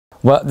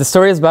Well, the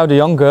story is about a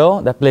young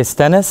girl that plays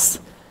tennis,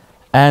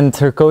 and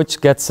her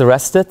coach gets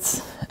arrested,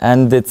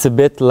 and it's a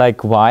bit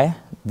like why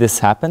this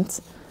happened.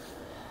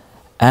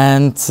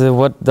 And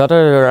what the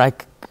other I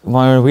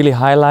want to really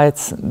highlight,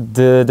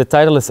 the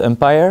title is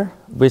Umpire,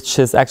 which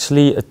is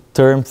actually a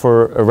term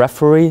for a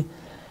referee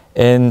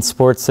in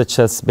sports such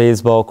as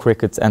baseball,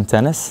 cricket, and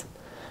tennis.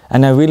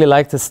 And I really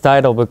like this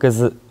title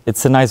because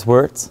it's a nice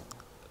word.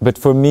 But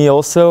for me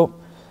also,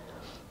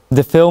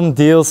 the film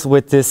deals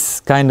with this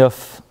kind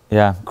of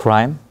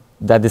crime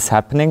that is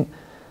happening,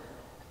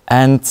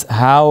 and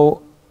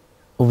how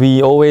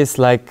we always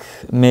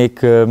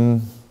make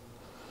a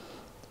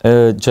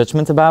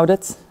judgment about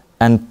it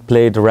and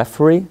play the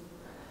referee.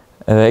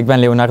 Ik ben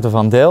Leonardo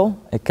Van Dijl.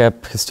 Ik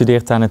heb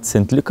gestudeerd aan het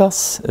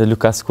Sint-Lucas,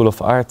 Lucas School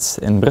of Arts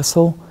in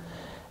Brussel.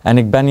 En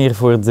ik ben hier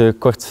voor de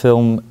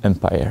kortfilm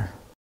Umpire.